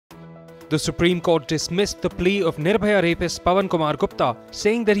The Supreme Court dismissed the plea of Nirbhaya rapist Pawan Kumar Gupta,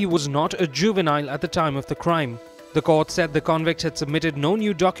 saying that he was not a juvenile at the time of the crime. The court said the convict had submitted no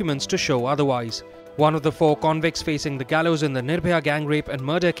new documents to show otherwise. One of the 4 convicts facing the gallows in the Nirbhaya gang rape and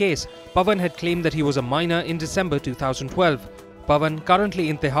murder case, Pawan had claimed that he was a minor in December 2012. Pawan, currently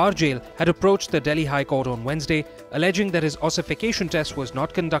in Tihar jail, had approached the Delhi High Court on Wednesday, alleging that his ossification test was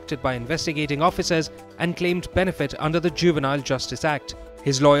not conducted by investigating officers and claimed benefit under the Juvenile Justice Act.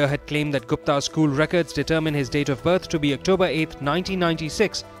 His lawyer had claimed that Gupta's school records determine his date of birth to be October 8,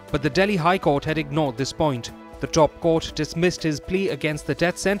 1996, but the Delhi High Court had ignored this point. The top court dismissed his plea against the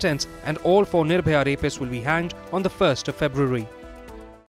death sentence, and all 4 Nirbhaya rapists will be hanged on the 1st of February.